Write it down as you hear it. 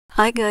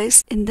Hi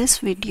guys, in this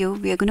video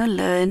we are going to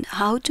learn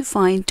how to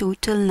find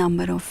total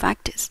number of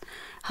factors.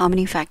 How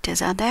many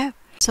factors are there?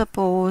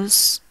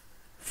 Suppose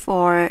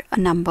for a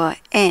number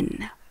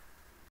n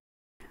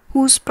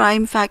whose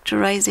prime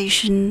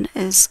factorization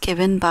is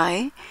given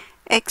by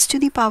x to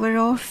the power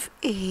of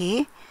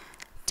a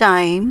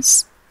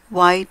times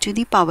y to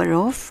the power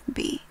of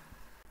b.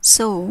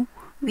 So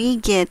we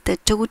get the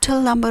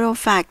total number of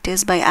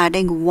factors by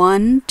adding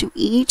 1 to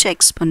each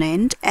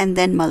exponent and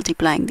then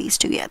multiplying these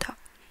together.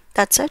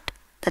 That's it.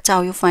 That's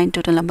how you find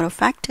total number of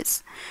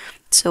factors.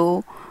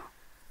 So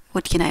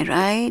what can I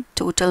write?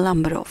 Total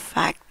number of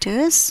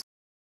factors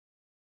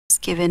is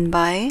given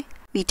by,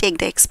 we take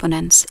the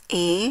exponents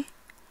a,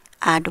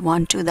 add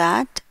 1 to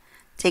that,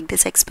 take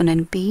this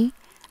exponent b,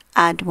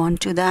 add 1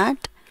 to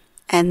that,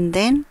 and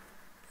then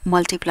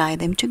multiply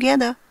them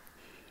together.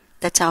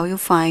 That's how you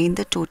find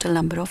the total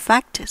number of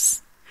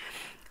factors.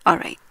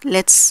 Alright,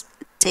 let's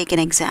take an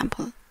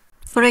example.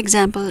 For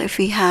example, if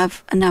we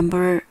have a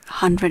number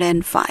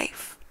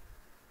 105.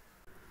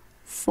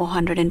 For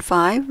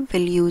 105,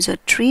 we'll use a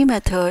tree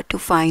method to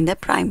find the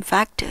prime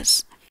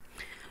factors.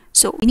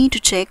 So we need to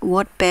check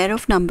what pair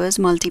of numbers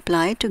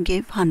multiply to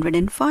give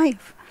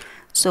 105.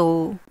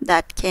 So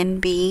that can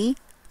be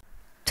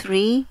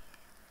 3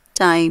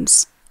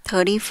 times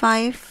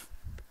 35.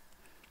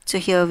 So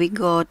here we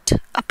got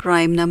a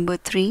prime number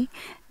 3.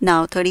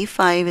 Now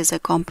 35 is a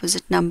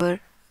composite number.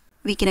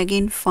 We can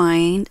again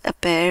find a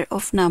pair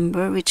of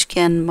number which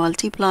can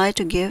multiply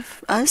to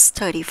give us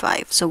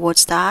 35. So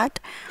what's that?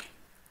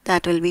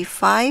 That will be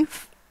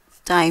 5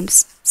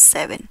 times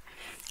 7.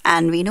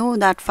 And we know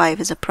that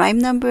 5 is a prime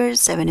number,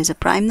 7 is a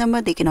prime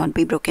number. They cannot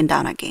be broken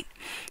down again.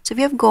 So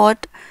we have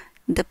got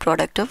the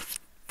product of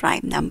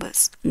prime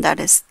numbers.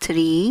 That is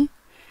 3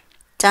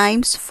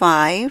 times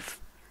 5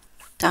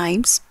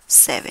 times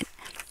 7.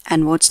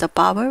 And what's the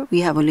power?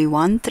 We have only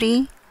 1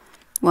 3,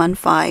 1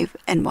 5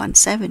 and 1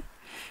 7.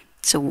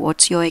 So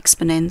what's your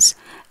exponents?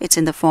 It's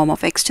in the form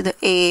of x to the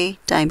a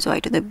times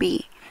y to the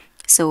b.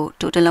 So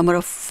total number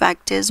of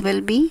factors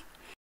will be,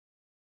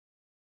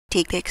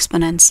 take the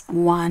exponents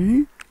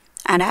 1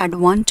 and add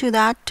 1 to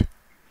that.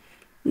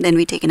 Then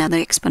we take another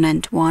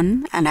exponent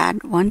 1 and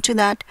add 1 to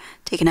that.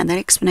 Take another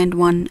exponent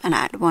 1 and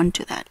add 1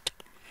 to that.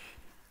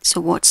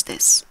 So what's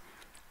this?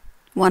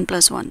 1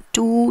 plus 1,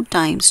 2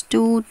 times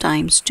 2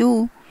 times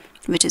 2,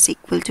 which is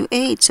equal to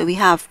 8. So we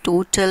have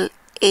total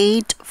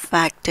 8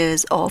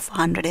 factors of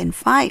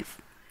 105.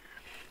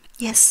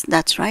 Yes,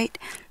 that's right.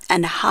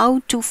 And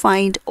how to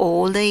find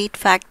all the 8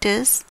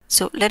 factors?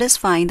 So let us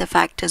find the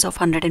factors of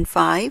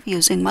 105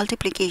 using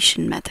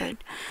multiplication method.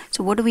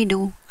 So what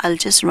do? I'll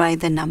just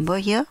write the number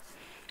here,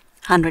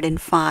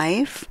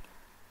 105,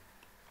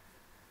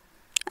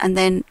 and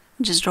then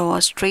just draw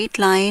a straight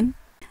line.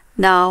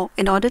 Now,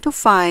 in order to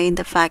find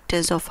the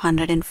factors of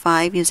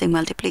 105 using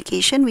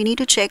multiplication, we need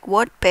to check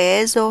what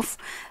pairs of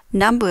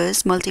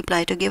numbers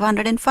multiply to give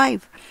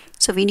 105.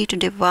 So we need to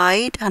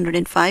divide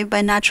 105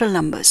 by natural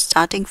numbers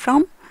starting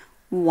from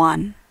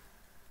 1.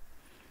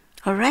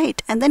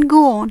 Alright, and then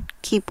go on,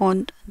 keep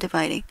on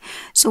dividing.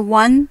 So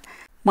 1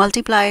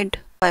 multiplied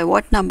by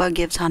what number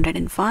gives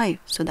 105?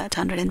 So that's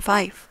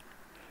 105.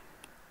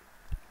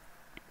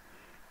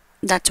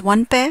 That's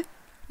one pair.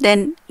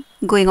 Then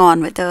going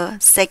on with the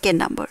second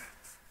number.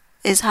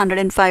 Is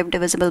 105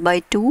 divisible by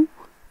 2?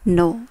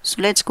 No.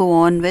 So let's go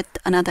on with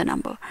another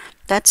number.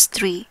 That's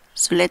 3.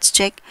 So let's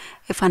check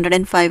if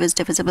 105 is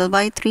divisible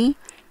by 3.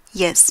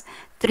 Yes.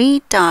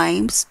 3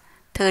 times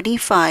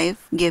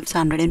 35 gives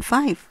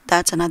 105.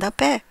 That's another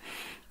pair.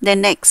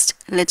 Then next,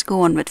 let's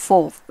go on with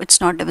 4.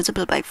 It's not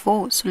divisible by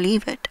 4, so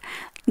leave it.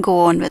 Go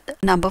on with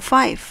number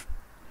 5.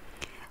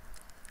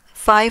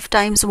 5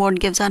 times what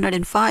gives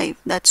 105?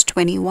 That's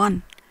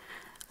 21.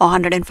 Or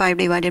 105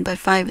 divided by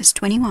 5 is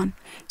 21.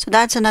 So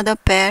that's another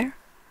pair.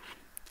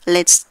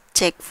 Let's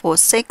check for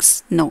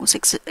 6. No,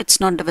 6, it's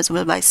not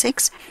divisible by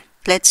 6.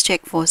 Let's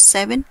check for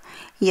 7.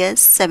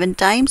 Yes, 7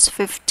 times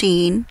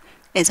 15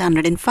 is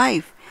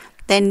 105.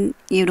 Then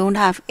you don't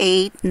have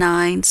 8,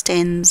 9s,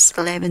 10s,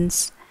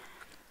 11s,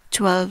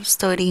 12s,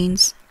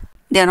 13s.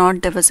 They are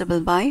not divisible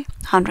by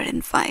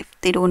 105.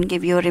 They don't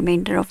give you a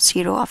remainder of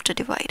 0 after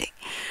dividing.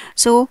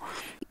 So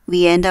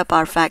we end up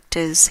our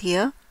factors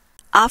here.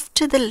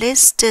 After the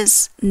list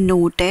is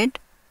noted,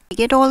 we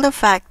get all the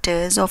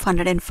factors of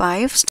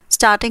 105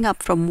 starting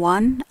up from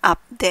 1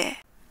 up there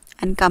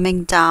and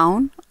coming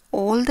down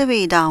all the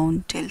way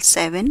down till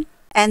 7,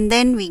 and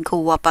then we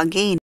go up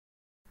again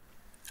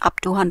up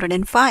to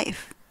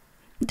 105.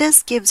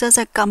 This gives us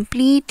a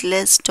complete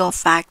list of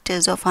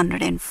factors of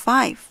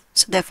 105.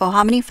 So therefore,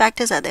 how many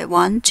factors are there?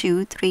 1,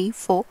 2, 3,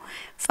 4,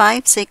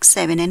 5, 6,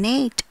 7 and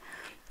 8.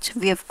 So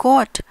we have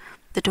got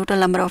the total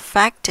number of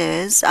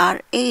factors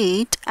are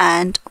 8,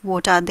 and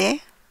what are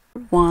they?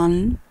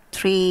 1,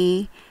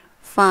 3,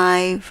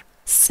 5,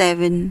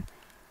 7,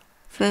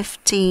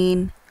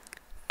 15,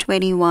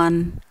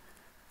 21,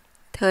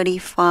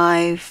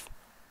 35,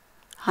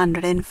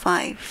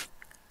 105.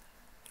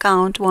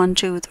 Count 1,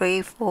 2,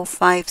 3, 4,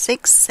 5,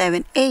 6,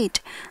 7,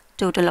 8.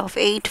 Total of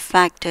 8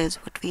 factors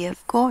what we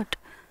have got.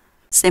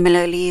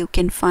 Similarly, you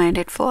can find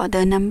it for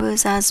other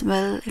numbers as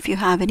well. If you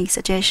have any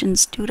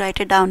suggestions, do write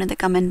it down in the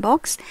comment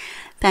box.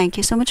 Thank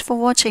you so much for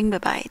watching. Bye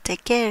bye.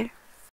 Take care.